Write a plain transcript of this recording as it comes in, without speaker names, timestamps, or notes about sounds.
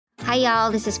Hi,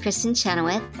 y'all. This is Kristen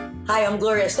Chenoweth. Hi, I'm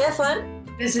Gloria Stefan.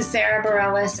 This is Sarah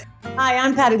Bareilles. Hi,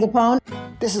 I'm Patty Lapone.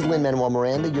 This is Lin-Manuel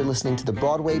Miranda. You're listening to the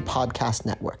Broadway Podcast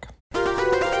Network.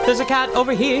 There's a cat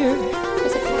over here.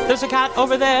 There's a cat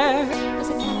over there.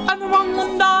 And the wrong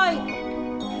one died.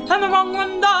 And the wrong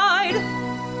one died.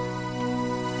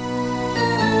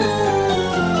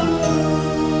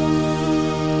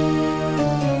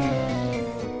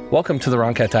 Welcome to The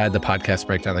Wrong Cat Died, the podcast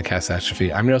breakdown of the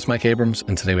catastrophe. I'm your host, Mike Abrams,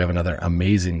 and today we have another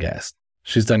amazing guest.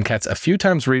 She's done cats a few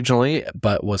times regionally,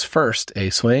 but was first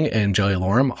a swing in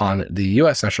Jellylorum on the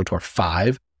U.S. National Tour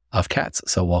 5 of Cats.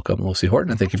 So welcome, Lucy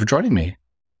Horton, and thank you for joining me.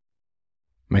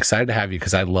 I'm excited to have you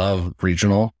because I love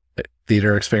regional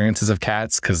theater experiences of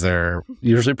cats because they're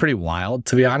usually pretty wild,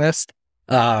 to be honest.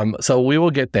 So we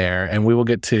will get there, and we will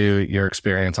get to your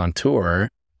experience on tour,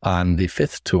 on the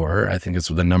 5th tour, I think is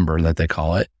the number that they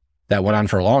call it, that went on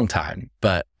for a long time.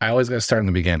 But I always got to start in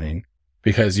the beginning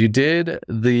because you did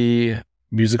the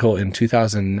musical in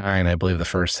 2009, I believe, the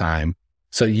first time.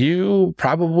 So you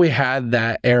probably had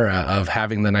that era of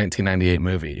having the 1998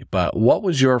 movie. But what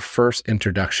was your first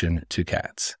introduction to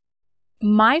Cats?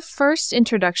 My first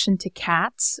introduction to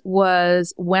Cats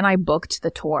was when I booked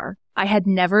the tour. I had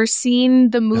never seen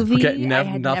the movie. I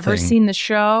had never seen the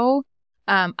show.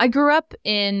 I grew up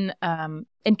in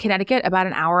Connecticut, about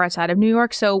an hour outside of New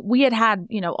York. So we had,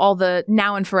 all the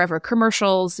Now and Forever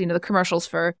commercials, the commercials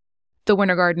for the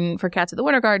Winter Garden, for Cats at the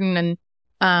Winter Garden,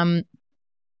 and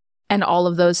all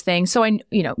of those things. So I,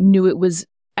 knew it was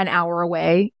an hour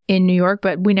away in New York,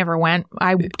 but we never went.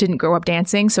 I didn't grow up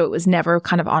dancing, so it was never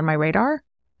kind of on my radar.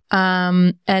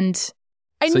 And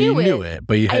I knew it,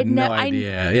 but you had no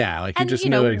idea. You just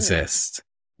knew it exists.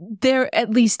 There,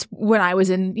 at least when I was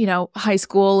in, high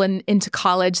school and into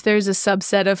college, there's a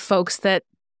subset of folks that,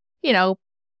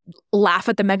 laugh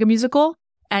at the mega musical,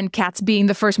 and Cats being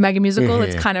the first mega musical,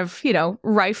 it's kind of,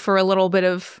 rife for a little bit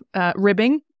of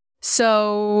ribbing.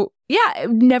 So yeah, it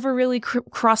never really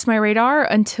crossed my radar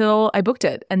until I booked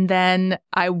it. And then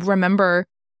I remember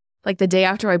like the day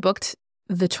after I booked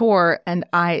the tour and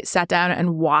I sat down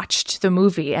and watched the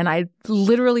movie, and I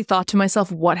literally thought to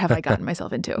myself, what have I gotten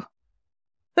myself into?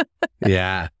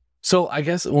 Yeah. So I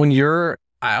guess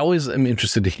I always am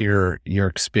interested to hear your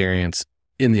experience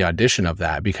in the audition of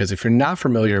that, because if you're not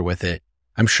familiar with it,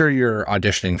 I'm sure you're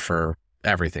auditioning for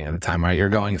everything at the time, right? You're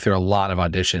going through a lot of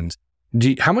auditions.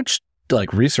 How much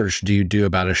research do you do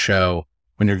about a show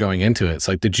when you're going into it? It's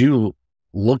like, did you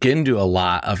look into a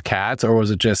lot of Cats, or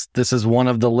was it just, this is one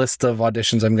of the list of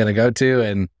auditions I'm going to go to,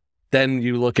 and then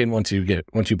you look in once you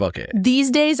book it?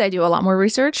 These days I do a lot more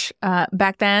research.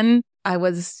 Back then I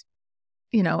was,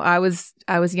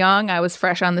 I was young. I was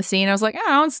fresh on the scene. I was like,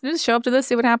 let's just show up to this,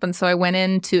 see what happens. So I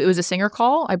went it was a singer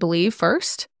call, I believe,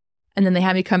 first. And then they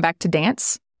had me come back to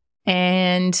dance.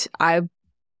 And I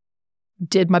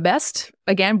did my best.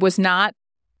 Again, did not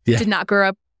grow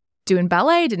up doing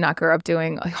ballet, did not grow up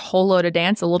doing a whole load of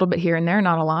dance, a little bit here and there,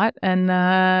 not a lot. And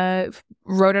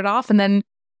wrote it off. And then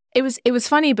it was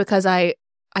funny because I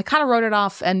kind of wrote it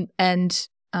off and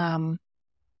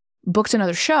booked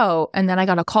another show, and then I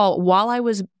got a call while I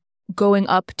was going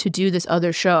up to do this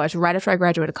other show. It was right after I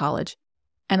graduated college,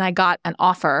 and I got an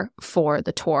offer for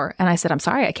the tour, and I said, I'm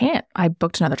sorry, I can't. I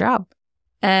booked another job.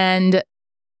 And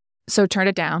so turned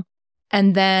it down.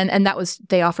 And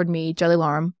they offered me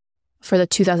Jellylorum for the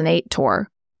 2008 tour.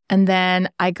 And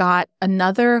then I got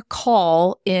another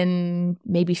call in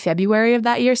maybe February of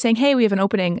that year saying, hey, we have an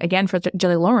opening again for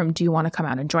Jellylorum. Do you want to come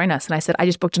out and join us? And I said, I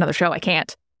just booked another show. I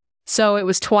can't. So it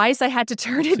was twice I had to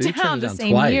turn it down the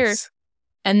same year.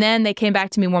 And then they came back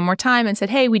to me one more time and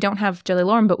said, hey, we don't have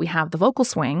Jellylorum, but we have the vocal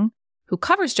swing who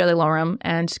covers Jellylorum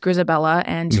and Grizabella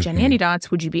and Jenny Andy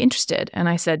Dots. Would you be interested? And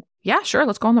I said, yeah, sure.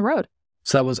 Let's go on the road.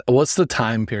 So what's the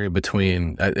time period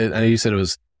between, I know you said it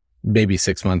was maybe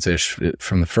 6 months-ish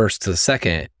from the first to the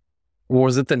second. Or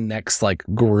was it the next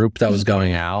group that was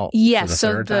going out? Yes.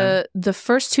 So the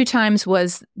first two times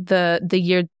was the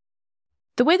year.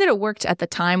 The way that it worked at the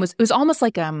time was, it was almost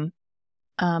like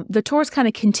the tour's kind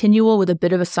of continual with a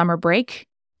bit of a summer break.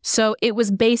 So it was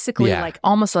basically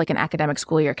almost like an academic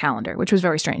school year calendar, which was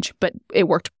very strange, but it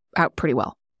worked out pretty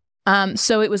well.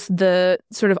 So it was the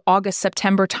sort of August,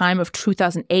 September time of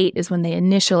 2008 is when they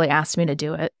initially asked me to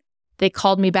do it. They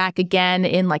called me back again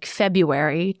in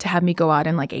February to have me go out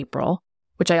in April,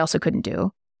 which I also couldn't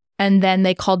do. And then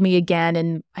they called me again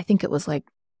in, I think it was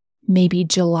maybe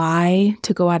July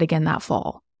to go out again that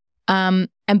fall. And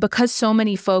because so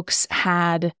many folks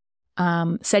had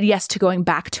said yes to going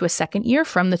back to a second year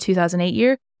from the 2008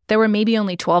 year, there were maybe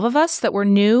only 12 of us that were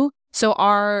new. So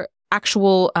our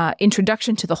actual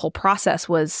introduction to the whole process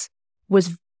was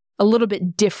a little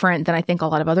bit different than I think a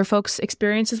lot of other folks'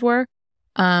 experiences were.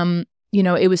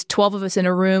 It was 12 of us in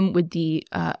a room with the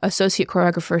associate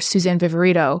choreographer, Suzanne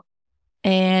Viverito.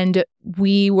 And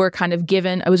we were kind of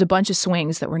given, it was a bunch of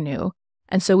swings that were new.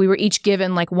 And so we were each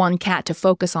given like one cat to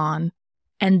focus on.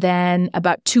 And then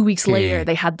about 2 weeks later,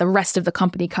 they had the rest of the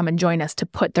company come and join us to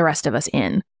put the rest of us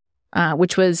in,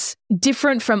 which was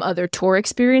different from other tour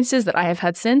experiences that I have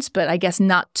had since, but I guess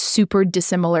not super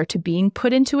dissimilar to being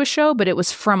put into a show, but it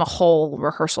was from a whole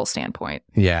rehearsal standpoint.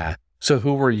 Yeah. So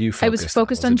who were you focused on? I was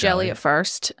focused on Jelly at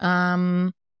first.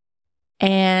 And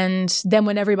then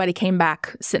when everybody came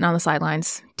back, sitting on the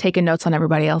sidelines, taking notes on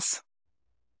everybody else.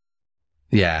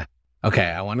 Yeah. Okay.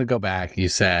 I want to go back. You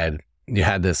said you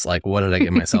had this, like, what did I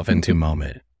get myself into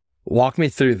moment. Walk me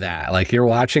through that. Like, you're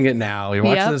watching it now. You're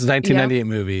watching this 1998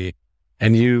 movie,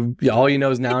 and all you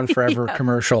know is Now and Forever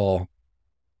commercial.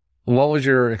 What was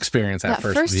your experience at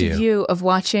first view? First view of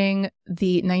watching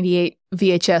the 98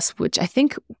 VHS, which I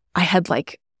think I had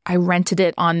I rented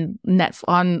it on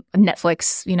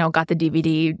Netflix, got the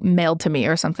DVD mailed to me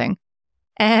or something.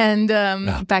 And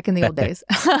back in the old days.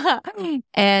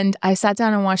 And I sat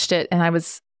down and watched it, and I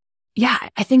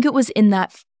think it was in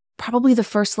that probably the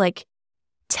first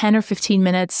 10 or 15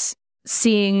 minutes,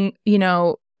 seeing,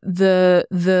 the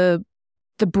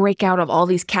breakout of all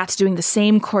these cats doing the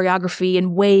same choreography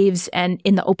and waves and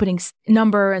in the opening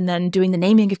number, and then doing the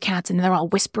naming of cats, and they're all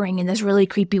whispering in this really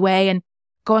creepy way and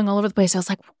going all over the place. I was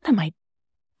like, I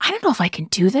don't know if I can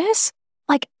do this.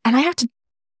 And I have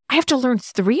to learn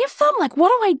 3 of them.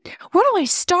 Where do I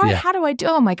start? Yeah. How do I do?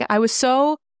 Oh my God. I was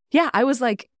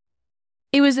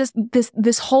it was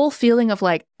this whole feeling of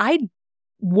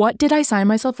what did I sign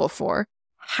myself up for?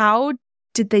 How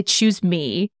did they choose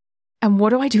me? And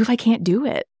what do I do if I can't do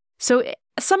it? So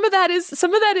some of that is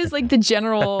the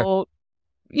general,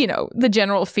 the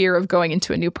general fear of going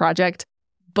into a new project.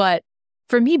 But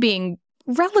for me, being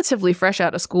relatively fresh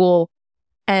out of school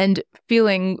and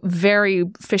feeling very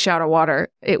fish out of water,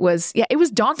 it was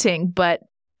daunting, but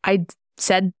I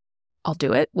said, I'll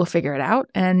do it. We'll figure it out.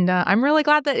 And I'm really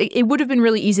glad that it would have been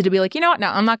really easy to be like, you know what? No,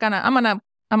 I'm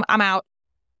out.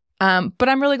 But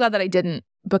I'm really glad that I didn't,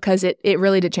 because it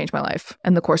really did change my life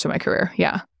and the course of my career.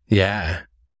 Yeah. Yeah.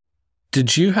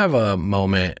 Did you have a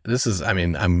moment?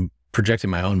 I'm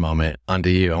projecting my own moment onto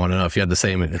you. I want to know if you had the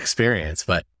same experience,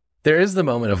 but there is the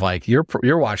moment of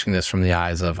you're watching this from the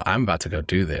eyes of, I'm about to go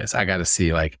do this. I got to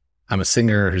see, I'm a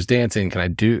singer who's dancing. Can I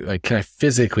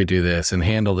physically do this and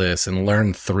handle this and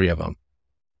learn 3 of them?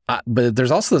 But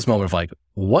there's also this moment of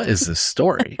what is this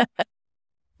story?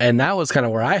 And that was kind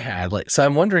of where I had so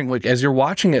I'm wondering, as you're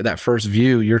watching it, that first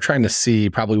view, you're trying to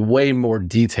see probably way more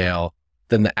detail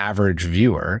than the average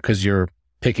viewer, because you're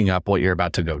picking up what you're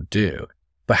about to go do.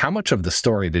 But how much of the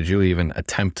story did you even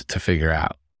attempt to figure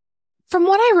out? From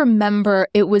what I remember,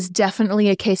 it was definitely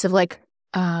a case of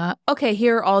okay,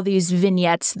 here are all these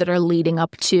vignettes that are leading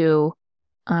up to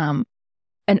an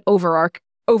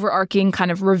overarching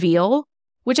kind of reveal,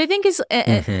 which I think is,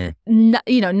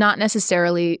 not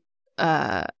necessarily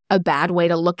a bad way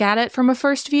to look at it from a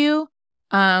first view.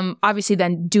 Obviously,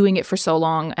 then doing it for so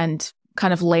long and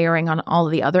kind of layering on all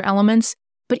of the other elements.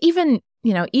 But even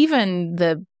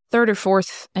the 3rd or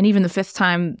 4th and even the 5th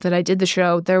time that I did the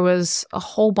show, there was a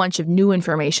whole bunch of new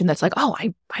information that's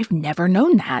I've never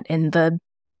known that in the,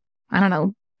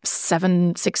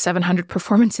 700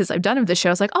 performances I've done of the show.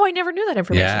 I was I never knew that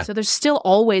information. Yeah. So there's still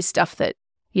always stuff that,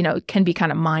 can be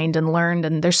kind of mined and learned.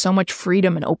 And there's so much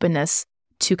freedom and openness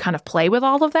to kind of play with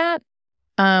all of that.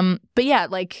 But yeah,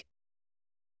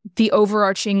 the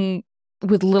overarching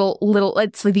with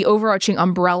it's the overarching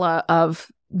umbrella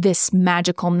of this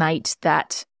magical night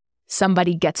that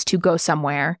somebody gets to go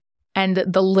somewhere, and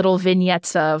the little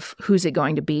vignettes of who's it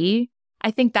going to be.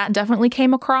 I think that definitely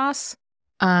came across.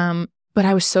 But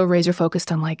I was so razor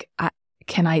focused on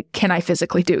can I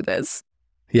physically do this?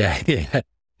 Yeah. Yeah.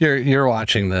 You're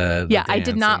watching the I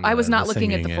did not. I was not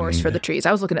looking at the forest for the trees.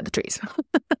 I was looking at the trees.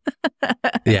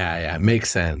 Yeah,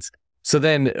 makes sense. So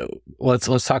then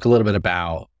let's talk a little bit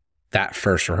about that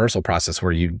first rehearsal process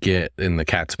where you get in the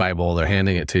cat's Bible, they're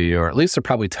handing it to you, or at least they're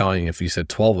probably telling, if you said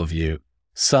 12 of you,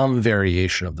 some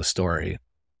variation of the story.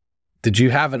 Did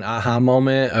you have an aha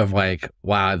moment of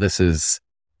wow,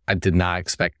 I did not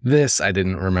expect this. I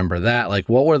didn't remember that.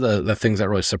 What were the things that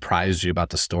really surprised you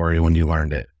about the story when you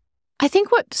learned it? I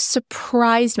think what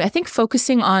surprised me,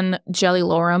 focusing on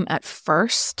Jellylorum at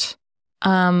first,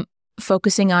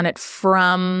 focusing on it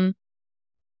from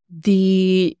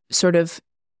the sort of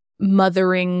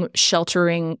mothering,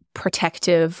 sheltering,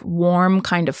 protective, warm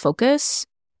kind of focus.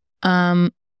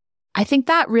 I think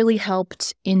that really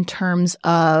helped in terms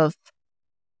of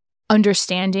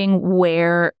understanding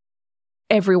where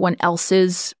everyone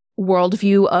else's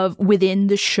worldview of within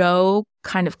the show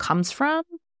kind of comes from.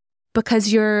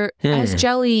 Because you're as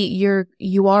Jelly,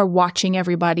 you are watching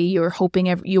everybody. You're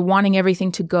hoping you're wanting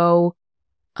everything to go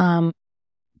the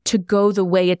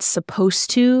way it's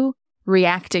supposed to,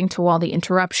 reacting to all the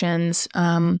interruptions,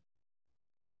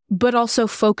 but also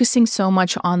focusing so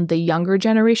much on the younger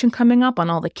generation coming up, on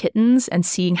all the kittens, and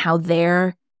seeing how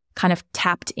they're kind of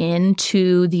tapped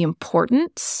into the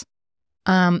importance.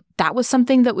 That was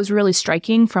something that was really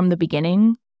striking from the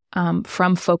beginning,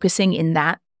 from focusing in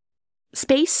that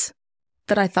space.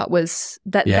 That I thought was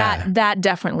that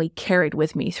definitely carried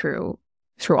with me through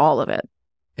all of it.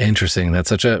 Interesting. That's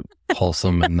such a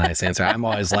wholesome and nice answer. I'm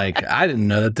always like, I didn't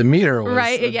know that Demeter was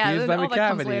abused by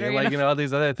McCavity, later, like, all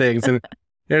these other things. And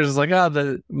you're just like, oh,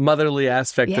 the motherly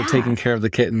aspect of taking care of the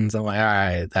kittens. I'm like, all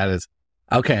right, that is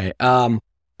okay.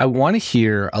 I want to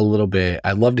hear a little bit.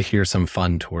 I'd love to hear some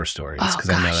fun tour stories, because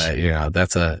I know that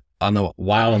that's on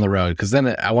the road. Because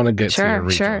then I want to get to your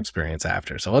regional experience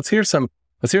after. So let's hear some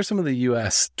of the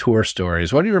U.S. tour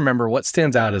stories. What do you remember? What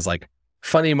stands out as like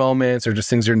funny moments or just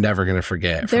things you're never going to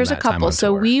forget? There's a couple.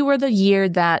 So we were the year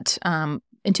that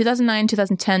in 2009,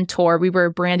 2010 tour, we were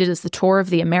branded as the Tour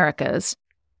of the Americas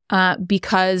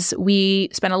because we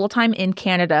spent a little time in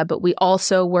Canada, but we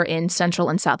also were in Central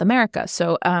and South America.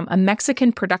 So a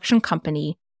Mexican production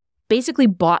company basically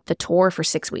bought the tour for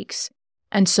 6 weeks.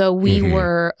 And so we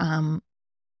were...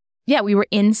 we were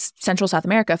in Central South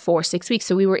America for 6 weeks.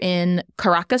 So we were in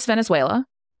Caracas, Venezuela.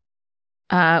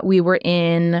 We were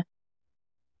in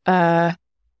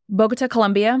Bogota,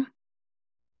 Colombia,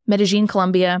 Medellin,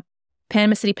 Colombia,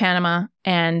 Panama City, Panama,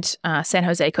 and San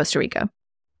Jose, Costa Rica.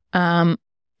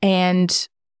 And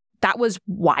that was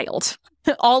wild.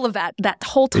 All of that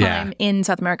whole time in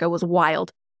South America was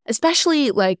wild.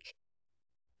 Especially like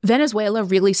Venezuela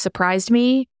really surprised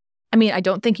me. I mean, I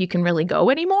don't think you can really go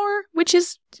anymore, which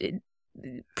is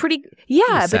pretty,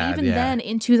 sad, but even then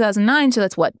in 2009, so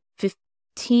that's what,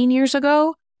 15 years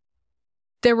ago,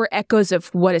 there were echoes of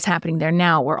what is happening there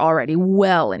now were already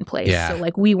well in place. So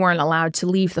like we weren't allowed to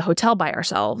leave the hotel by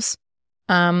ourselves,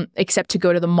 except to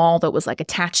go to the mall that was like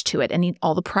attached to it. And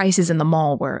all the prices in the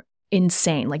mall were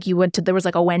insane. Like there was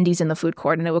like a Wendy's in the food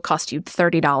court and it would cost you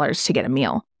 $30 to get a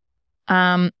meal.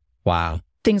 Wow.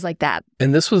 Things like that.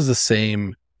 And this was the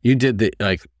same... You did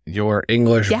your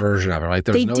English version of it, like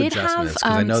there was no adjustments. They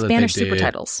did have Spanish super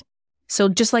titles. So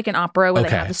just like an opera where they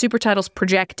have the super titles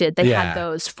projected, they had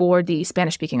those for the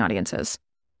Spanish-speaking audiences.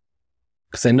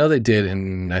 Because I know they did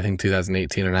in, I think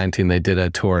 2018 or 19, they did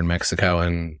a tour in Mexico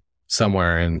and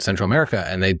somewhere in Central America,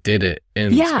 and they did it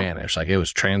in Spanish. Like it was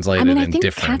translated in different... I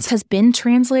think Cats has been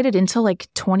translated into like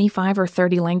 25 or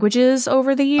 30 languages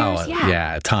over the years. Oh,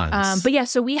 yeah, tons. But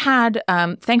so we had,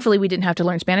 thankfully we didn't have to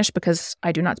learn Spanish because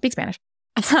I do not speak Spanish.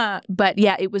 But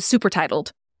it was super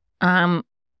titled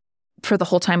for the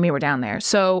whole time we were down there.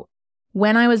 So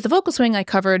when I was the vocal swing, I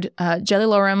covered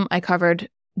Jellylorum, I covered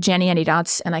Janny Any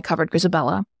Dots, and I covered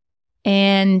Grizabella.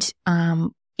 And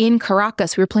in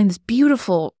Caracas, we were playing this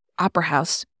beautiful opera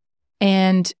house,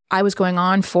 and I was going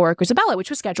on for Grizabella,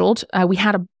 which was scheduled. We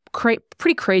had a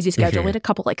pretty crazy schedule. We had a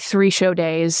couple 3-show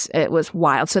days. It was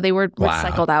wild. So they were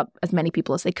cycled out as many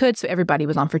people as they could. So everybody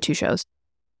was on for 2 shows.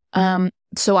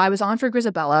 So I was on for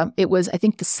Grizabella. It was, I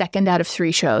think, the second out of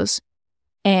 3 shows.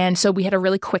 And so we had a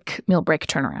really quick meal break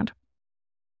turnaround.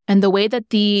 And the way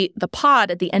that the pod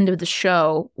at the end of the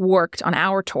show worked on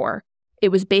our tour, it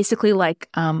was basically like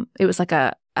it was like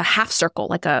a half circle,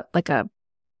 like a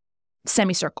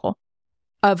semicircle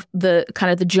of the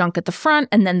kind of the junk at the front,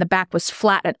 and then the back was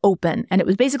flat and open, and it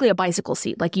was basically a bicycle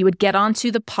seat. Like you would get onto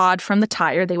the pod from the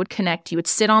tire, they would connect, you would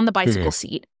sit on the bicycle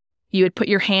seat, you would put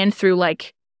your hand through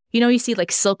you see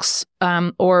like Silks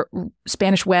or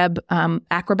Spanish Web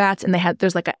acrobats, and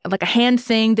there's like a hand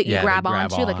thing that you grab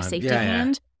onto, like a safety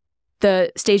hand.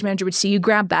 The stage manager would see you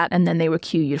grab that, and then they would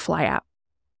cue you to fly out.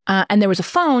 And there was a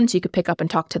phone, so you could pick up and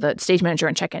talk to the stage manager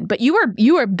and check in. But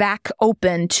you were back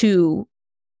open to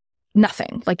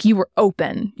nothing. Like you were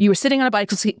open. You were sitting on a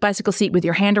bicycle seat with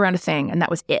your hand around a thing, and that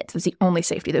was it. It was the only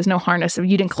safety. There was no harness.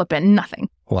 You didn't clip in, nothing.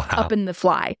 Wow. Up in the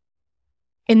fly.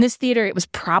 In this theater, it was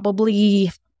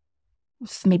probably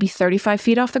maybe 35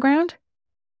 feet off the ground,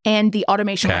 and the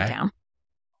automation went down.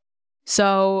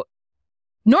 So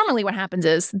normally what happens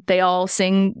is they all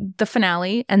sing the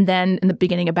finale, and then in the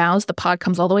beginning of bows, the pod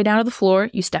comes all the way down to the floor.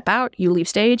 You step out, you leave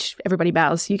stage, everybody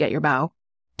bows, you get your bow.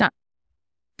 Done.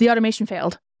 The automation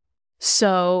failed.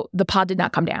 So the pod did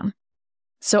not come down.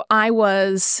 So I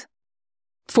was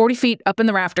 40 feet up in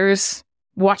the rafters,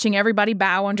 watching everybody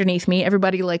bow underneath me,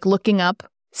 everybody looking up,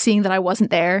 seeing that I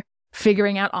wasn't there.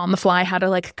 figuring out on the fly how to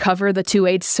like cover the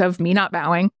 2/8 of me not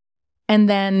bowing, and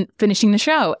then finishing the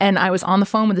show. And I was on the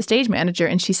phone with the stage manager,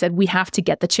 and she said, we have to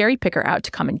get the cherry picker out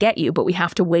to come and get you, but we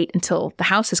have to wait until the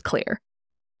house is clear,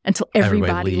 until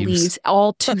everybody leaves,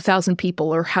 all 2,000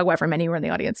 people or however many were in the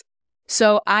audience.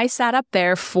 So I sat up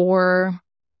there for,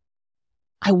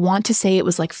 I want to say it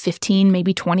was like 15,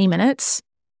 maybe 20 minutes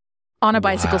on a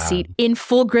bicycle seat in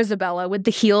full Grizabella with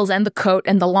the heels and the coat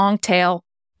and the long tail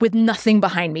with nothing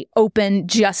behind me, open,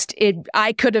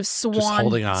 I could have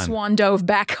swan dove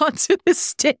back onto the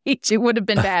stage. It would have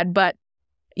been bad. But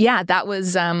yeah, that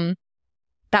was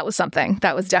something.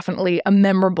 That was definitely a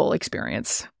memorable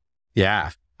experience. Yeah.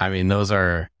 I mean, those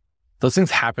things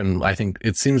happen. I think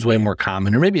it seems way more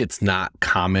common, or maybe it's not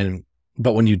common,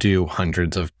 but when you do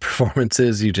hundreds of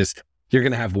performances, you're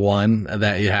going to have one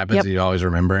that it happens and you always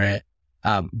remember it.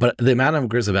 But the amount of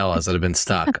Grizabellas that have been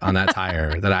stuck on that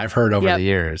tire that I've heard over the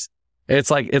years,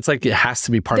 it's like it has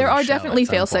to be part of the show. There are definitely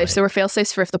fail-safes. There were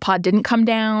fail-safes for if the pod didn't come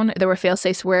down. There were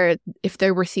fail-safes where if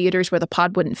there were theaters where the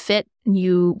pod wouldn't fit,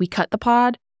 we cut the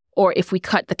pod. Or if we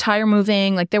cut the tire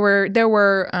moving, like there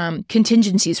were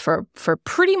contingencies for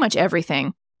pretty much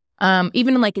everything.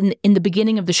 Even like in the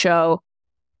beginning of the show,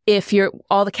 if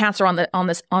all the cats are on the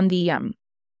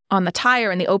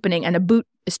tire in the opening, and a boot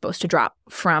is supposed to drop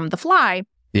from the fly.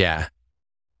 Yeah.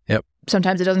 Yep.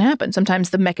 Sometimes it doesn't happen. Sometimes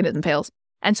the mechanism fails.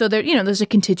 And so there's a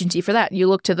contingency for that. You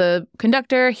look to the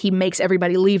conductor, he makes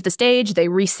everybody leave the stage, they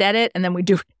reset it, and then we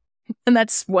do, and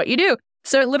that's what you do.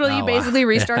 So literally you basically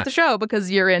restart the show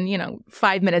because you're in,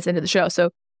 5 minutes into the show.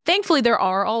 So thankfully there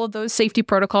are all of those safety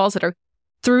protocols that are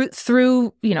through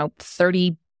 30,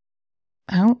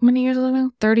 how many years ago?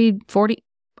 30, 40,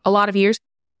 a lot of years.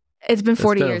 It's been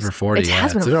 40 years. Over 40,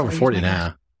 it's been over 40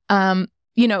 now.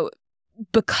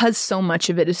 Because so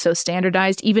much of it is so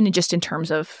standardized, even in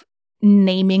terms of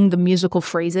naming the musical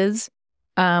phrases,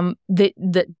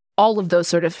 that all of those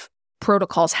sort of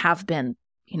protocols have been,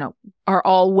 are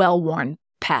all well-worn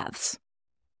paths.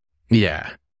 Yeah.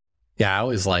 Yeah, I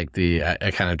always like I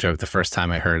kind of joked the first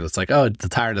time I heard, it's like, oh, the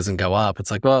tire doesn't go up.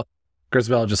 It's like, well,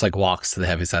 Grizabella just like walks to the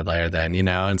heaviside layer then,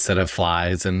 instead of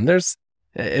flies. And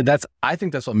I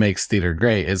think that's what makes theater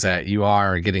great, is that you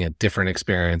are getting a different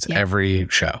experience every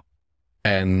show.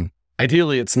 And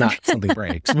ideally it's not something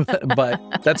breaks,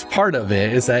 but that's part of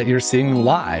it, is that you're seeing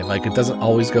live. Like, it doesn't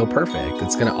always go perfect.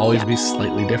 It's going to always be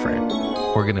slightly different.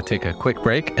 We're going to take a quick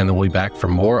break, and then we'll be back for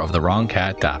more of The Wrong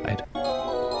Cat Died.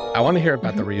 I want to hear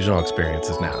about the regional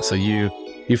experiences now. So you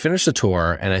finished the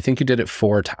tour, and I think you did it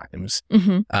 4 times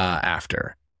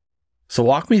after. So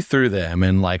walk me through them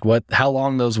and like how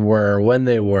long those were, when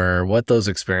they were, what those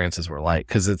experiences were like,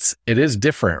 because it is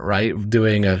different, right?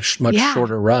 Doing a much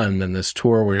shorter run than this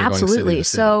tour where you're going city to city.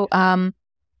 So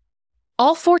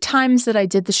all 4 times that I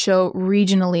did the show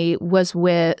regionally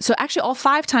actually all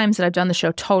 5 times that I've done the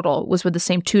show total was with the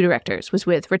same 2 directors. Was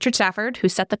with Richard Stafford, who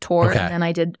set the tour, and then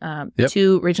I did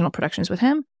 2 regional productions with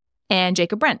him, and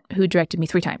Jacob Brent, who directed me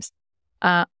 3 times.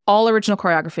 All original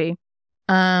choreography.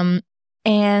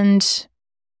 And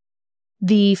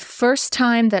the first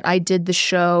time that I did the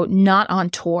show not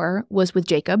on tour was with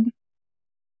Jacob,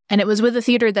 and it was with a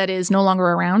theater that is no longer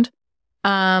around.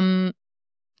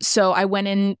 So I went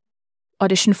in,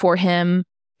 auditioned for him.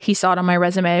 He saw it on my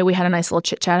resume. We had a nice little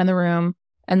chit chat in the room,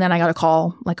 and then I got a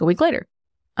call like a week later.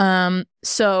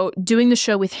 So doing the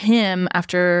show with him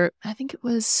after, I think it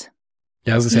was.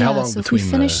 Yeah, I was gonna say, how long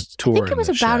between the tour? I think it was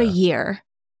about a year.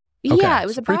 Okay, yeah, it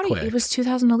was about it was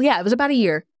 2000. Yeah, it was about a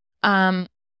year. And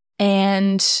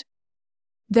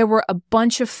there were a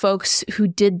bunch of folks who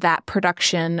did that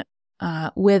production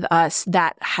with us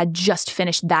that had just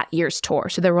finished that year's tour.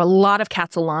 So there were a lot of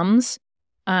Cats alums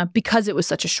because it was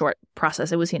such a short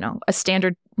process. It was, a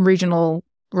standard regional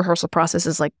rehearsal process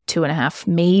is like 2.5,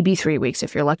 maybe 3 weeks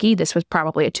if you're lucky. This was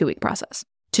probably a 2-week process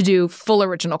to do full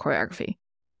original choreography.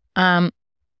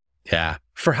 Yeah.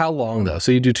 For how long though?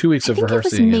 So you do 2 weeks of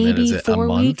rehearsing, maybe and then is it 4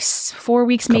 weeks, 4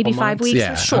 weeks, maybe 5 weeks.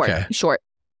 Yeah. Short.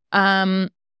 And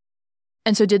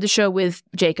so did the show with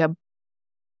Jacob,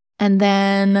 and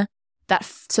then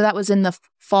that was in the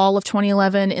fall of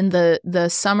 2011. In the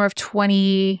summer of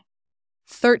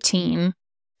 2013,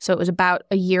 so it was about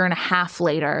a year and a half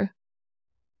later,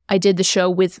 I did the show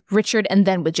with Richard and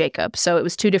then with Jacob. So it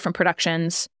was 2 different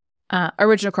productions,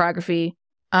 original choreography.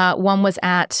 One was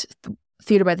at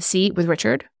Theater by the Sea with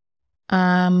Richard.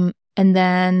 And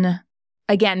then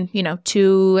again,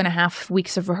 2.5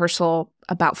 weeks of rehearsal,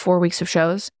 about 4 weeks of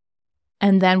shows.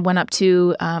 And then went up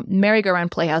to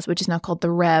Merry-Go-Round Playhouse, which is now called The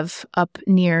Rev, up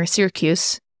near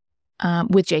Syracuse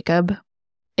with Jacob.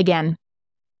 Again,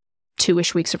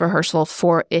 2-ish weeks of rehearsal,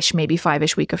 4-ish, maybe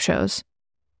 5-ish week of shows.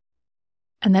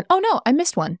 And then, oh no, I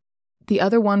missed one. The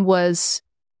other one was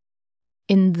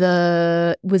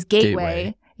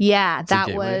Gateway. Yeah,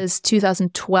 that was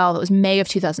 2012. It was May of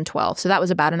 2012. So that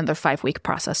was about another 5-week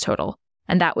process total.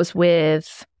 And that was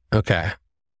with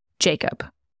Jacob.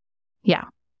 Yeah.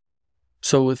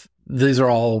 So these are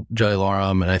all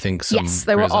Jellylorum, and I think some yes,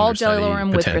 they were all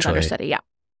Jellylorum with Grizz understudy. Yeah.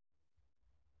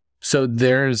 So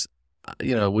there's,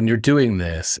 when you're doing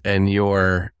this and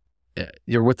you're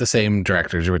with the same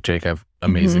directors, you're with Jacob,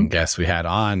 amazing guests we had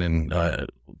on, and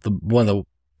one of the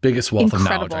biggest wealth of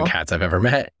knowledge on cats I've ever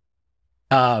met.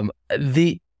 How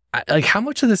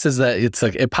much of this is that it's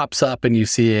like it pops up and you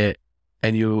see it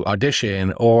and you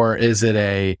audition, or is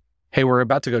it hey, we're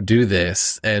about to go do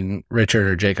this, and Richard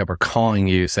or Jacob are calling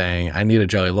you saying, I need a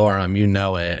Jellylorum, you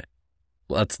know it.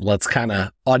 Let's kind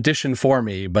of audition for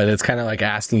me, but it's kind of like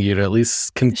asking you to at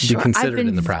least be considered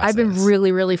in the process. I've been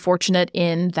really, really fortunate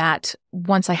in that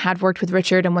once I had worked with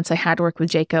Richard and once I had worked with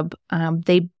Jacob,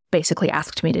 they basically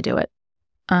asked me to do it.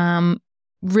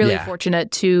 Really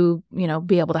fortunate to,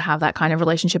 be able to have that kind of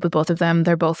relationship with both of them.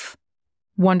 They're both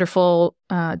wonderful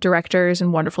directors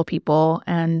and wonderful people.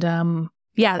 And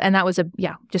and that was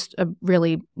just a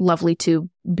really lovely to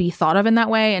be thought of in that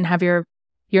way and have your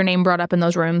name brought up in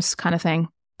those rooms kind of thing.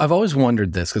 I've always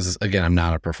wondered this because, again, I'm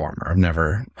not a performer.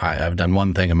 I've done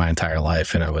one thing in my entire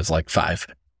life, and it was like 5.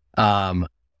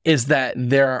 Is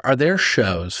that are there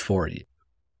shows for you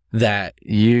that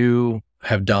you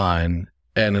have done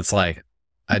and it's like,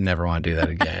 I never want to do that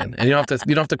again. And you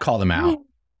don't have to call them out.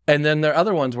 And then there are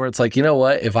other ones where it's like, you know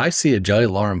what? If I see a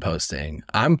Jellylorum posting,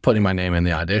 I'm putting my name in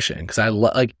the audition because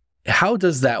how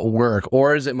does that work?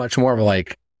 Or is it much more of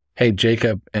like, hey,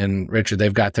 Jacob and Richard,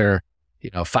 they've got their,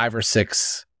 5 or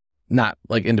 6, not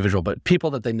like individual, but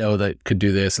people that they know that could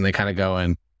do this, and they kind of go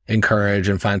and encourage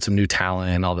and find some new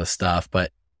talent and all this stuff.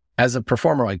 But as a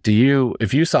performer, like,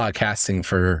 if you saw a casting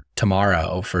for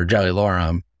tomorrow for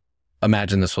Jellylorum,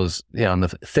 imagine this was, in the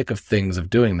thick of things of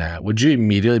doing that, would you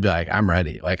immediately be like, I'm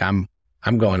ready? Like, I'm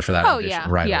going for that audition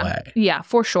away. Yeah,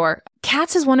 for sure.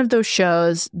 Cats is one of those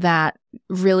shows that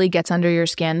really gets under your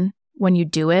skin when you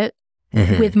do it.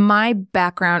 With my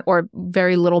background, or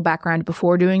very little background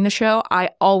before doing the show,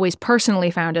 I always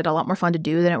personally found it a lot more fun to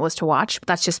do than it was to watch. But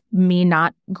that's just me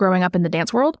not growing up in the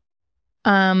dance world.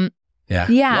 Yeah. A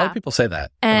lot of people say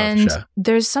that. And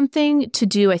there's something to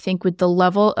do, I think, with the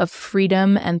level of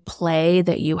freedom and play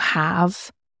that you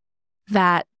have,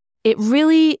 that it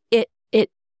really, it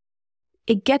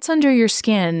gets under your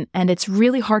skin, and it's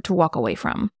really hard to walk away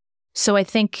from. So I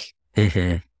think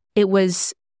it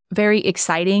was very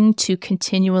exciting to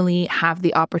continually have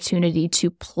the opportunity to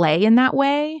play in that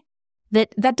way.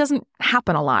 That doesn't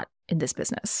happen a lot in this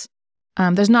business.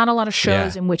 There's not a lot of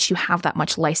shows in which you have that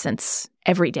much license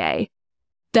every day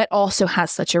that also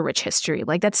has such a rich history.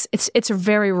 Like it's a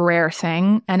very rare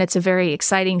thing, and it's a very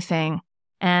exciting thing.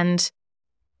 And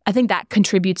I think that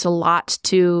contributes a lot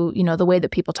to, the way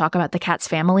that people talk about the Cats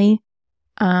family.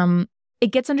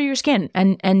 It gets under your skin,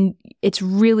 and it's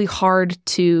really hard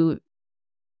to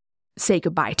say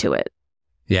goodbye to it.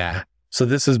 Yeah. So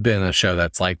this has been a show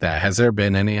that's like that. Has there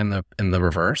been any in the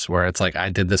reverse where it's like, I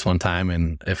did this one time,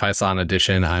 and if I saw an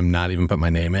audition, I'm not even put my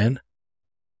name in?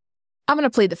 I'm going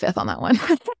to plead the fifth on that one.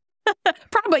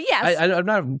 Probably, yes. I'm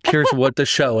not curious what the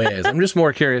show is. I'm just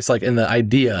more curious, like, in the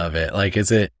idea of it. Like,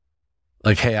 is it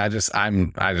like, hey, I just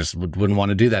wouldn't want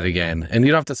to do that again. And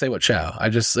you don't have to say what show.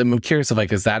 I'm curious of,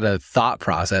 like, is that a thought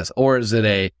process, or is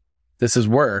it this is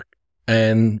work?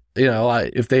 And,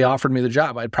 if they offered me the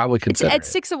job, I'd probably consider it. It's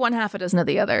 6 of one, half a dozen of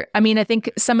the other. I mean, I think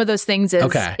some of those things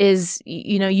is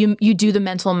you do the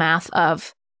mental math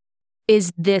of,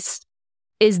 is this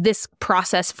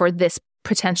process for this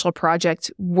potential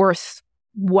project worth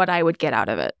what I would get out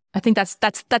of it? I think that's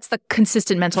the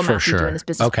consistent mental math you do in this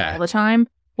business all the time.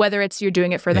 Whether it's you're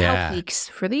doing it for the health weeks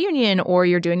for the union, or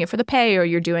you're doing it for the pay, or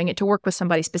you're doing it to work with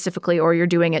somebody specifically, or you're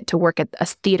doing it to work at a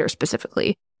theater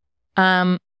specifically.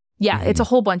 It's a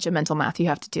whole bunch of mental math you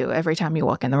have to do every time you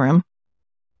walk in the room.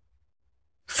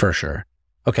 For sure.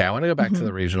 Okay, I want to go back to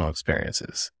the regional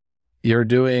experiences. You're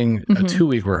doing a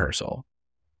 2-week rehearsal,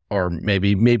 or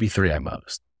maybe 3 at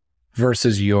most,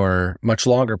 versus your much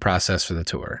longer process for the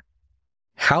tour.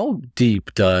 How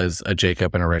deep does a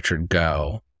Jacob and a Richard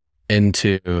go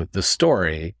into the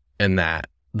story in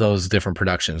those different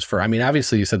productions?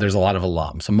 Obviously you said there's a lot of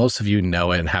alum, so most of you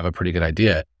know it and have a pretty good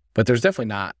idea, but there's definitely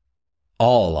not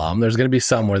all alum. There's going to be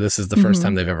some where this is the first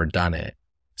time they've ever done it.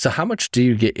 So how much do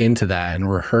you get into that in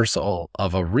rehearsal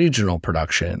of a regional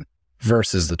production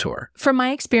versus the tour? From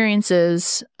my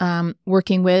experiences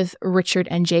working with Richard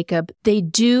and Jacob, they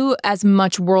do as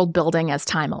much world building as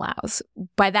time allows.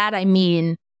 By that, I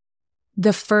mean,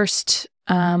 the first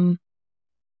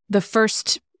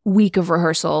week of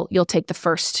rehearsal, you'll take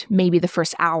maybe the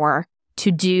first hour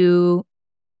to do,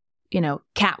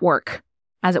 cat work,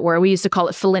 as it were. We used to call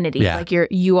it felinity. Yeah. Like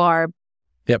you are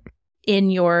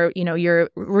in your, you're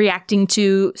reacting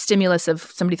to stimulus of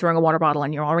somebody throwing a water bottle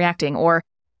and you're all reacting, or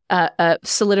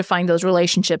solidifying those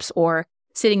relationships, or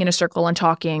sitting in a circle and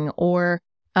talking, or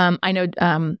I know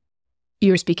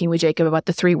you were speaking with Jacob about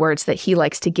the 3 words that he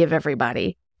likes to give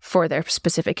everybody for their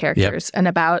specific characters, and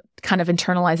about kind of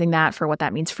internalizing that for what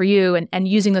that means for you, and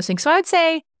using those things. So I would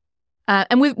say,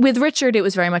 and with Richard, it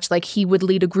was very much like he would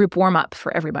lead a group warm-up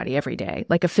for everybody every day,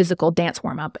 like a physical dance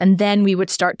warm-up. And then we would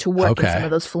start to work in some of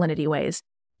those felinity ways.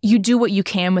 You do what you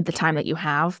can with the time that you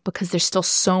have, because there's still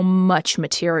so much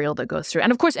material that goes through.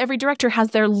 And of course, every director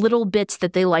has their little bits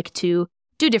that they like to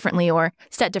do differently, or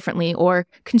set differently, or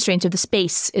constraints of the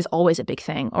space is always a big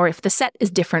thing. Or if the set is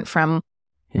different from,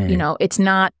 it's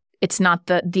not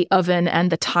the oven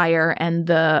and the tire and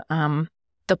the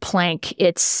plank.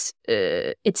 It's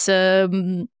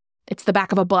the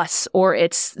back of a bus, or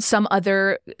it's some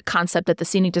other concept that the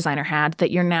scenic designer had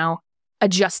that you're now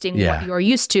adjusting what you're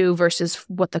used to versus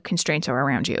what the constraints are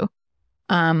around you.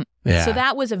 So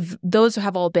those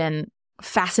have all been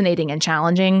fascinating and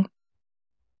challenging.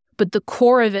 But the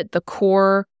core of it, the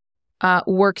core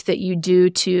work that you do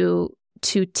to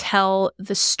tell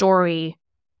the story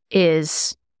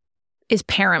is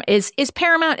paramount. Is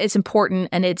paramount. It's important,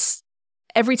 and it's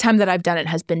every time that I've done it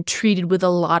has been treated with a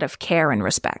lot of care and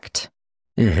respect.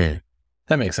 Mm-hmm.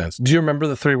 That makes sense. Do you remember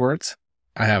the 3 words?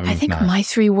 I think my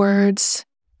 3 words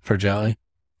for Jelly.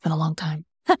 It's been a long time.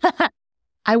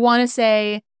 I want to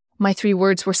say my 3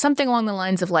 words were something along the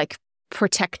lines of like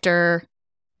protector,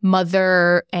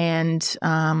 mother, and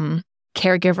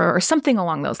caregiver, or something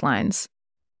along those lines.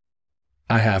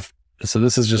 So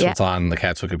this is just what's on the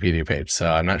cat's Wikipedia page. So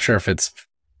I'm not sure if it's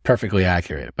perfectly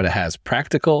accurate, but it has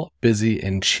practical, busy,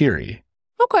 and cheery.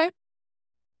 Okay.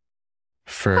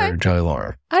 For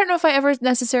Jellylorum. I don't know if I ever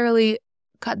necessarily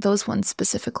got those ones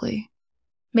specifically.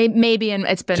 Maybe, and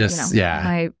it's been,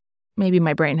 maybe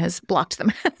my brain has blocked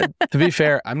them. To be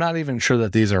fair, I'm not even sure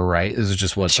that these are right. This is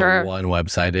just what the one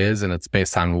website is, and it's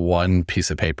based on one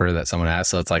piece of paper that someone has.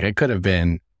 So it's like, it could have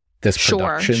been this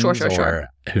production, or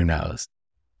who knows.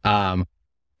 I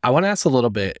want to ask a little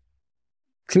bit.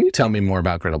 Can you tell me more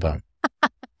about Grizabella?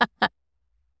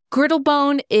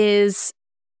 Grizabella is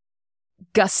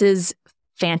Gus's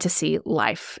fantasy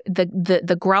life.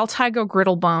 The Growl Tiger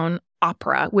Grizabella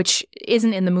opera, which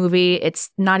isn't in the movie.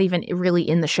 It's not even really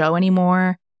in the show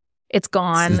anymore. It's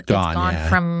gone. It's gone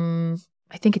from,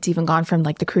 I think it's even gone from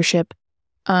like the cruise ship.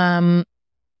 Oh,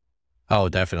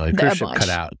 definitely. Cruise ship cut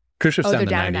out. Cruise ship's down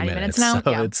to 90 minutes now.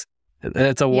 So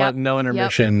it's a no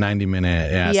intermission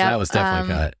 90-minute. Yeah, so that was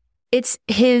definitely cut. It's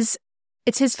his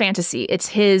fantasy. It's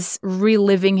his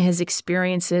reliving his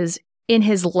experiences in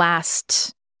his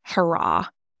last hurrah.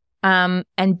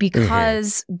 And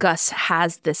because Gus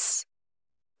has this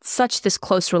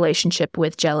close relationship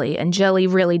with Jelly, and Jelly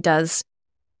really does,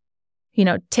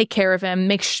 take care of him,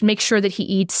 make sure that he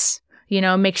eats,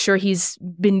 make sure he's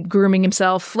been grooming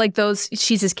himself, like those.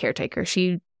 She's his caretaker.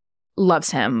 She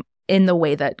loves him in the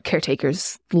way that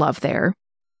caretakers love the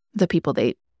people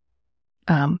they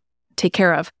take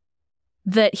care of.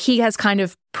 That he has kind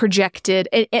of projected.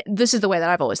 This is the way that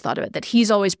I've always thought of it. That he's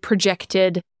always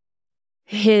projected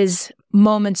his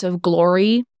moments of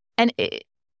glory and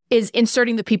is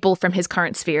inserting the people from his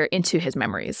current sphere into his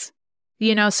memories.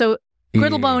 So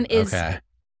Grizabella is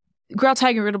Growl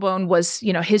Tiger Grizabella was,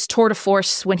 his tour de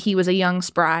force when he was a young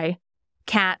spry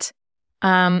cat.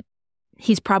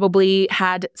 He's probably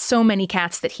had so many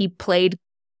cats that he played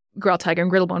Growl Tiger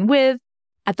and Grizabella with.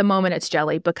 At the moment, it's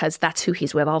Jelly, because that's who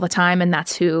he's with all the time, and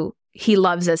that's who he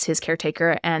loves as his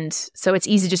caretaker. And so it's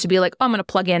easy just to be like, oh, I'm going to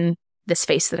plug in this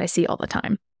face that I see all the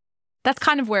time. That's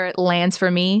kind of where it lands for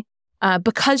me,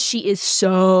 because she is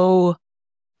so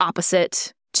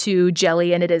opposite to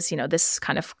Jelly, and it is, this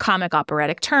kind of comic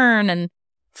operatic turn, and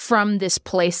from this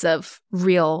place of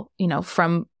real,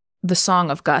 from the song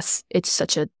of Gus, it's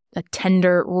such a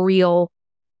tender, real,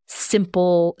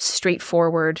 simple,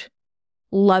 straightforward,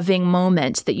 loving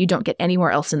moment that you don't get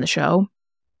anywhere else in the show.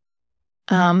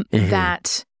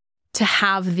 That to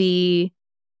have the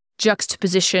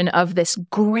juxtaposition of this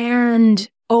grand,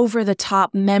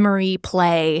 over-the-top memory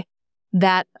play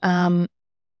that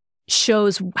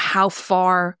shows how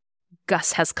far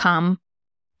Gus has come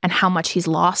and how much he's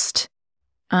lost,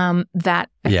 that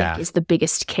I think is the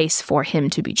biggest case for him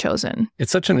to be chosen.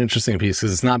 It's such an interesting piece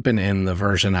because it's not been in the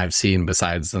version I've seen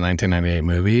besides the 1998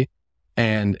 movie.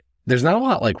 And there's not a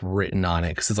lot like written on it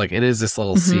because it's like, it is this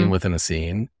little scene within a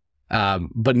scene.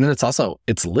 But then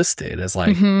it's listed as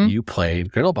like you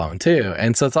played Griddlebone too.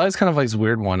 And so it's always kind of like this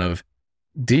weird one of,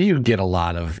 do you get a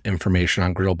lot of information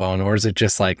on Griddlebone, or is it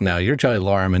just like, no, you're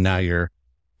Jellylorum and now you're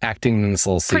acting in this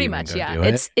little scene? Pretty much, yeah.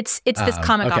 It's this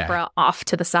comic opera off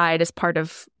to the side as part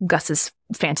of Gus's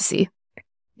fantasy.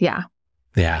 Yeah.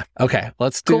 Yeah. Okay.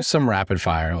 Let's do some rapid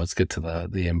fire. Let's get to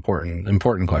the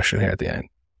important question here at the end.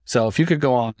 So if you could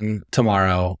go on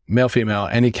tomorrow, male, female,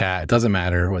 any cat, it doesn't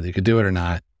matter whether you could do it or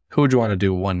not, who would you want to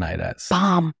do one night as?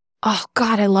 Bomb. Oh,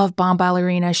 God, I love Bomb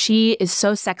Ballerina. She is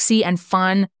so sexy and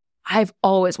fun. I've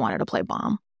always wanted to play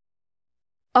Bomb.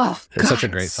 Oh, it's such a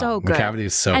great song. So good. McCavity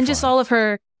is so and fun. Just all of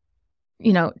her,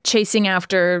 chasing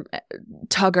after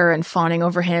Tugger and fawning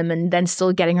over him and then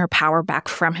still getting her power back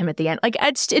from him at the end. Like,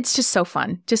 it's just so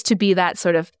fun just to be that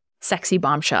sort of sexy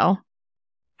bombshell.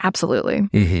 Absolutely.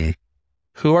 Mm-hmm.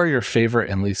 Who are your favorite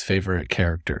and least favorite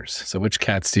characters? So which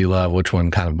cats do you love? Which one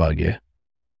kind of bug you?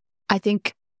 I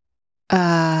think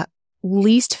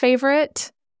least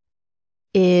favorite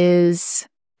is,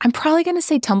 I'm probably going to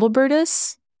say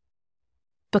Tumblebirdus,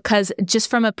 because just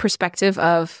from a perspective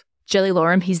of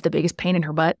Jellylorum, he's the biggest pain in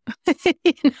her butt.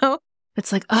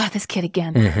 It's like, oh, this kid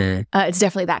again. Mm-hmm. It's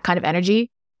definitely that kind of energy.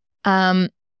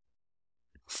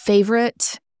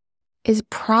 Favorite is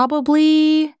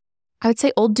probably, I would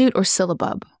say, Old Dude or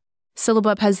Syllabub.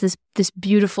 Syllabub has this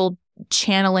beautiful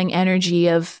channeling energy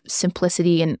of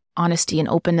simplicity and honesty and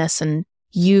openness and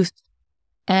youth.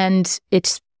 And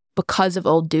it's because of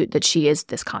Old Dude that she is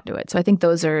this conduit. So I think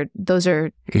those are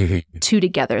two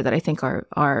together that I think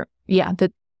are yeah.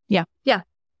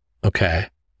 Okay.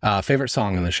 Favorite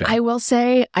song in the show? I will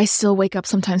say I still wake up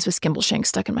sometimes with Skimbleshank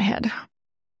stuck in my head.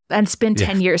 And it's been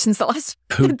 10 years since the last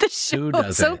the show. Who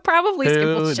does so it? probably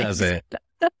Skimbleshank. Who does it?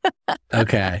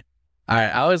 Okay. All right.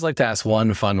 I always like to ask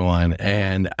one fun one.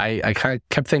 And I kind of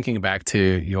kept thinking back to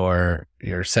your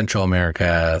Central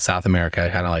America, South America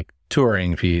kind of like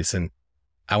touring piece. And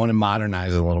I want to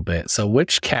modernize it a little bit. So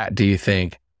which cat do you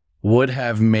think would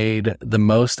have made the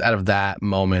most out of that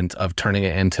moment of turning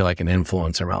it into like an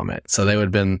influencer moment? So they would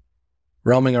have been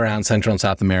roaming around Central and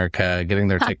South America, getting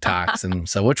their TikToks. And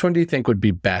so which one do you think would be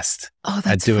best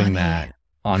at doing that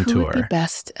on tour? Who would be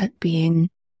best at being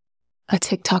a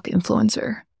TikTok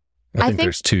influencer? I think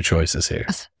there's two choices here.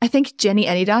 I think Jenny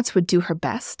Anydots would do her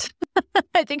best.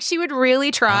 I think she would really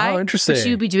try. Oh, interesting.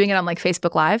 She would be doing it on like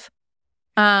Facebook Live.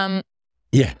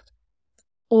 Yeah.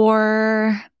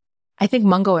 Or I think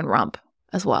Mungo and Rump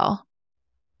as well.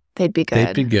 They'd be good.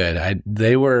 They'd be good.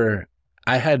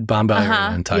 I had Bomb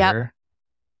Ballerina and Tiger.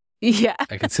 Yep. Yeah.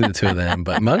 I could see the two of them.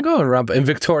 But Mungo and Rump and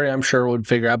Victoria, I'm sure, would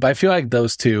figure out. But I feel like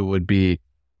those two would be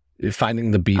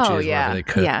finding the beaches wherever they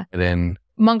could. Yeah. And then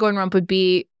Mungo and Rump would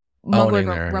be Rump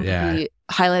would be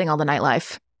highlighting all the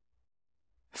nightlife.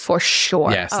 For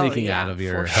sure. Yeah, sneaking out of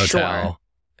your hotel. Sure.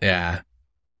 Yeah.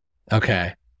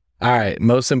 Okay. All right.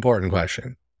 Most important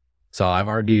question. So I've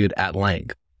argued at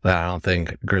length that I don't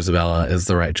think Grizabella is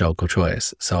the right Jellicle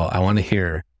choice. So I want to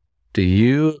hear,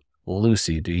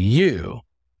 Lucy,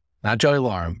 not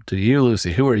Jellylorum,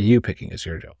 Lucy, who are you picking as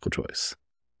your Jellicle choice?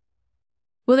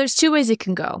 Well, there's two ways it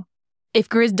can go. If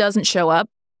Grizz doesn't show up,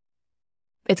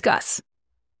 it's Gus.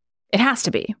 It has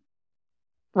to be.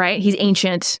 Right? He's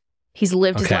ancient. He's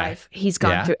lived his life. He's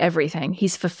gone through everything.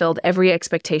 He's fulfilled every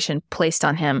expectation placed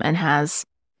on him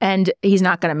and he's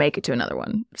not going to make it to another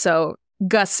one. So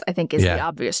Gus, I think, is the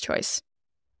obvious choice.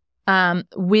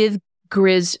 With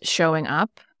Grizz showing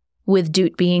up, with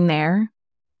Doot being there,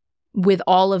 with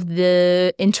all of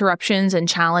the interruptions and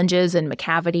challenges and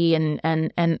McCavity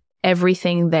and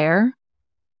everything there,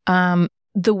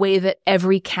 the way that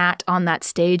every cat on that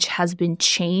stage has been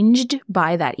changed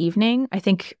by that evening, I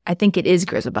think it is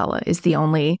Grizabella is the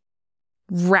only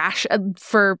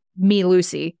for me,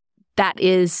 Lucy. That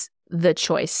is the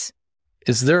choice.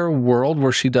 Is there a world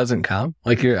where she doesn't come?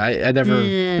 Like I never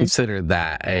considered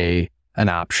that an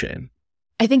option.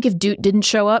 I think if Doot didn't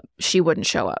show up, she wouldn't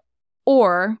show up.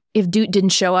 Or if Doot didn't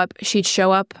show up, she'd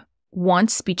show up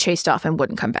once, be chased off, and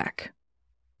wouldn't come back.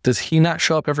 Does he not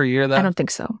show up every year, though? I don't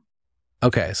think so.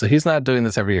 Okay, so he's not doing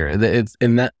this every year. It's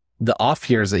in that the off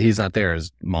years that he's not there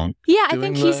is Monk. Yeah, I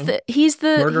think he's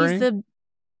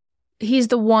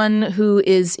the one who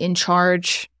is in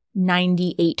charge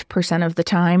 98% of the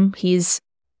time. He's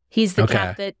the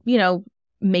cat that,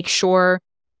 makes sure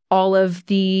all of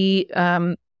the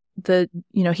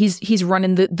he's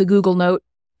running the Google Note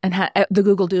and the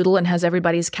Google Doodle and has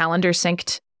everybody's calendar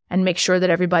synced and makes sure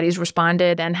that everybody's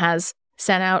responded and has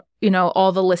sent out,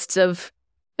 all the lists of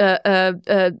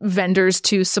vendors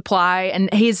to supply,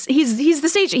 and he's the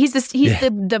stage. He's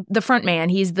the front man.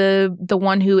 He's the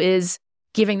one who is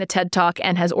giving the TED Talk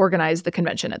and has organized the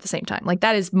convention at the same time. Like,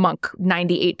 that is Monk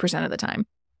 98% of the time.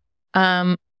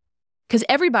 Because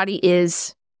everybody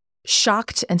is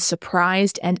shocked and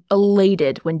surprised and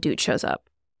elated when Doot shows up.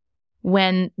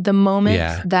 When the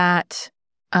moment that,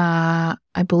 I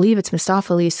believe it's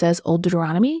Mistopheles says Old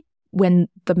Deuteronomy, when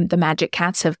the magic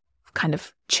cats have kind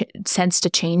of sensed a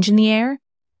change in the air,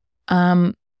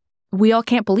 we all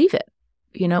can't believe it.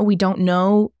 You know, we don't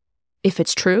know if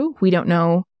it's true. We don't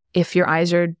know if your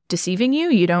eyes are deceiving you.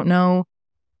 You don't know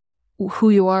who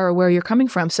you are or where you're coming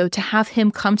from. So to have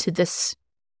him come to this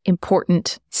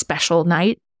important, special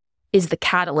night is the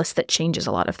catalyst that changes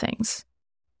a lot of things.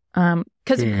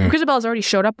 Because Grizabella's already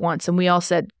showed up once and we all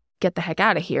said, get the heck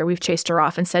out of here. We've chased her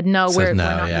off and said, no, we're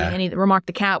not doing any, Remark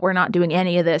the cat, we're not doing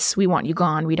any of this. We want you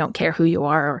gone. We don't care who you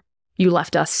are. Or you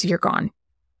left us, you're gone.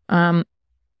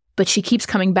 But she keeps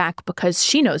coming back because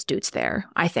she knows Doot's there,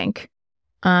 I think.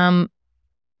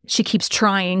 She keeps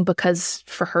trying because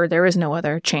for her, there is no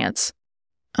other chance.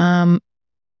 And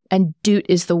Doot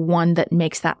is the one that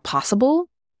makes that possible.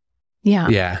 Yeah.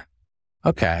 Yeah.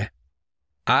 Okay.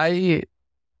 That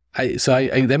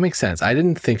makes sense. I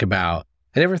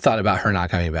never thought about her not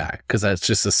coming back because I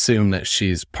just assumed that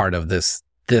she's part of this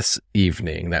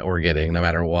evening that we're getting no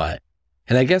matter what.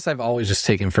 And I guess I've always just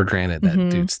taken for granted that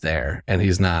Doot's there and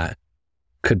he's not,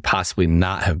 could possibly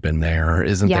not have been there or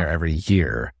isn't there every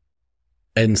year.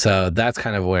 And so that's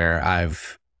kind of where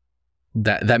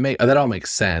that all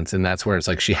makes sense. And that's where it's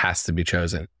like she has to be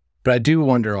chosen. But I do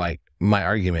wonder, like, my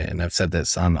argument, and I've said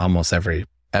this on almost every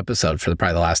episode for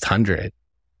probably the last 100,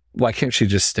 why can't she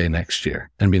just stay next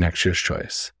year and be next year's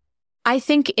choice? I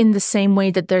think in the same way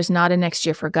that there's not a next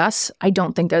year for Gus, I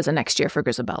don't think there's a next year for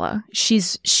Grizabella.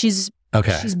 She's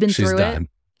been through done. it.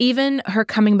 Even her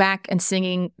coming back and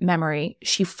singing Memory,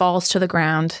 she falls to the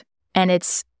ground and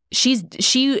she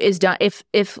is done. If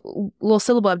Lil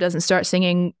Syllabub doesn't start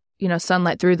singing, you know,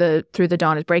 Sunlight through the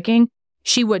dawn is breaking,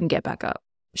 she wouldn't get back up.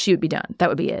 She would be done. That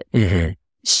would be it. Mm-hmm.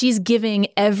 She's giving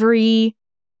every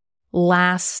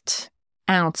last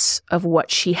ounce of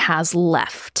what she has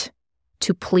left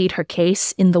to plead her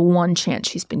case in the one chance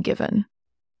she's been given.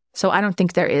 So I don't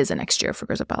think there is a next year for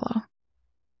Grizabella.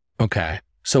 Okay.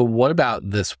 So what about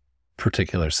this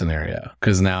particular scenario?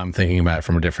 Because now I'm thinking about it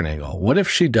from a different angle. What if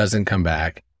she doesn't come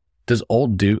back? Does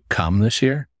old Doot come this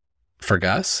year for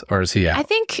Gus, or is he out?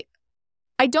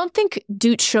 I don't think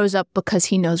Doot shows up because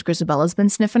he knows Grizabella's been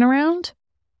sniffing around.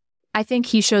 I think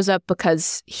he shows up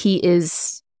because he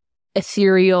is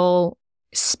ethereal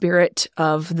spirit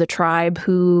of the tribe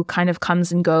who kind of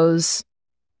comes and goes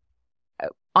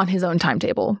on his own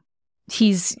timetable.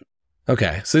 He's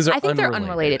okay. So these are. I think they're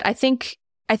unrelated. I think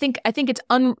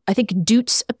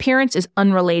Doot's appearance is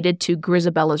unrelated to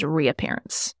Grizabella's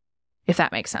reappearance, if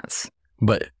that makes sense.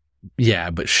 But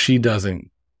she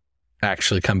doesn't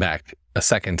actually come back a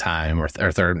second time or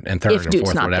third and if Doot's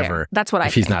fourth, not whatever. There. That's what I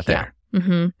think. If he's not there. Yeah.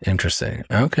 Mm-hmm. Interesting.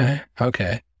 Okay.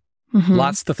 Mm-hmm.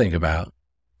 Lots to think about.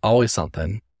 Always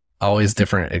something. Always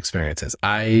different experiences.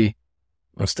 You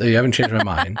haven't changed my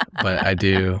mind, but I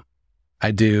do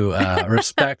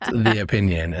respect the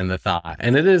opinion and the thought.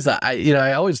 And it is,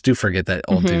 I always do forget that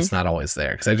old Dude's not always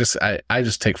there. Cause I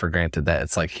just take for granted that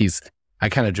it's like I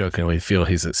kind of jokingly feel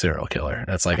he's a serial killer.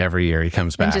 That's like every year he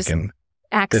comes back and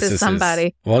acts as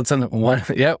somebody. It's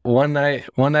one night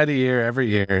a year, every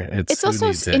year. It's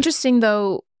also interesting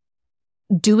though,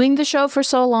 doing the show for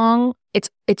so long,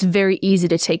 it's very easy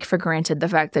to take for granted the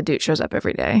fact that Doot shows up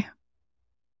every day.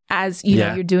 As you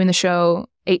know, you're doing the show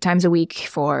 8 times a week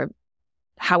for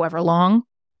however long,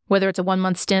 whether it's a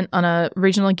 1-month stint on a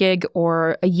regional gig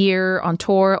or a year on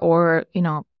tour, or, you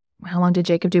know, how long did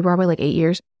Jacob do Broadway? Like 8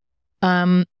 years.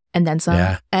 And then some.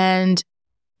 Yeah. And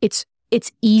it's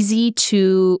easy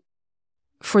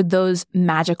for those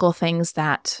magical things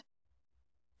that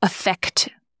affect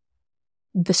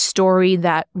the story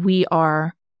that we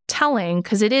are telling,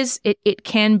 because it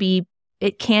can be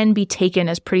taken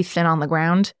as pretty thin on the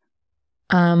ground.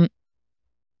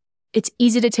 It's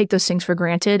easy to take those things for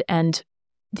granted, and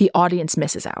the audience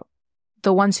misses out.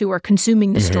 The ones who are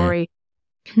consuming the story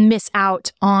miss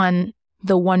out on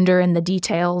the wonder and the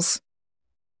details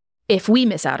if we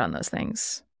miss out on those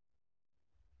things.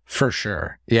 For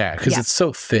sure. Yeah, because it's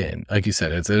so thin. Like you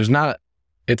said, it's not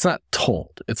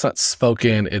told. It's not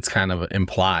spoken. It's kind of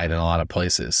implied in a lot of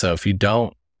places. So if you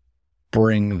don't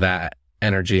bring that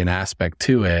energy and aspect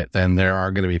to it, then there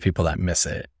are going to be people that miss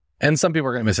it. And some people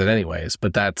are going to miss it anyways.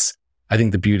 But that's, I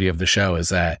think the beauty of the show is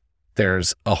that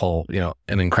there's a whole,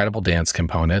 an incredible dance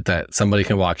component that somebody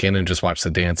can walk in and just watch the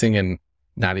dancing and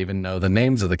not even know the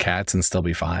names of the cats and still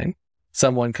be fine.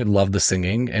 someone could love the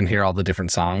singing and hear all the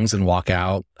different songs and walk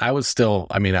out. I was still,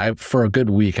 for a good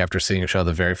week after seeing a show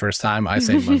the very first time, I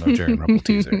sang Momo Jerry and Rumple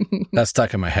Teaser. That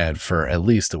stuck in my head for at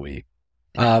least a week.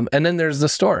 And then there's the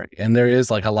story, and there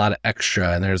is like a lot of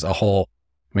extra, and there's a whole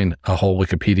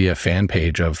Wikipedia fan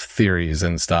page of theories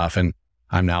and stuff. And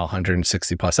I'm now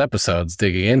 160 plus episodes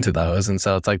digging into those. And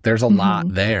so it's like, there's a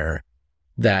lot there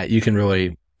that you can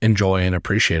really enjoy and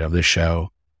appreciate of this show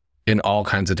in all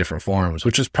kinds of different forms,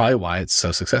 which is probably why it's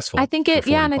so successful. I think it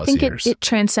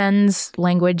transcends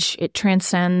language. It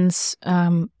transcends,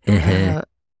 it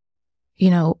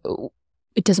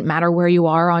doesn't matter where you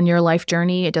are on your life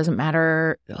journey. It doesn't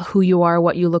matter who you are,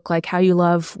 what you look like, how you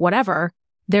love, whatever.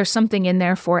 There's something in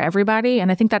there for everybody.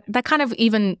 And I think that kind of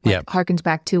even harkens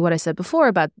back to what I said before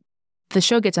about the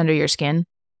show gets under your skin,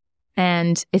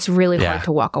 and it's really hard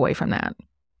to walk away from that.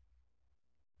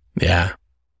 Yeah.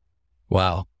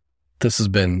 Wow. This has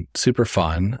been super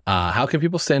fun. How can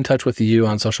people stay in touch with you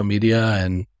on social media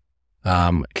and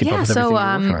keep up with everything you're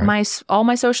working on? All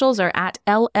my socials are at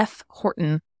LF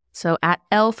Horton. So at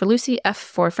L for Lucy, F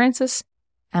for Francis,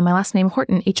 and my last name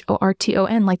Horton,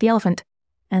 Horton, like the elephant.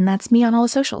 And that's me on all the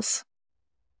socials.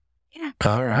 Yeah.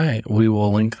 All right. We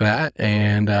will link that.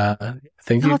 And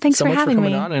thank you so much for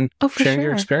coming on and sharing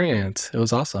your experience. It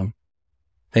was awesome.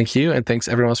 Thank you. And thanks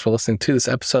everyone else for listening to this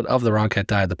episode of The Wrong Cat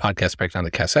Died, the podcast breakdown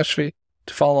of the catastrophe.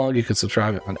 To follow along, you can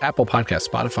subscribe on Apple Podcasts,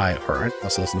 Spotify, or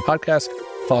also listen to podcasts.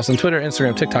 Follow us on Twitter,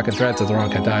 Instagram, TikTok, and Threads at The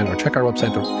Wrong Cat Died, or check our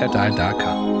website,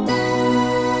 thewrongcatdied.com.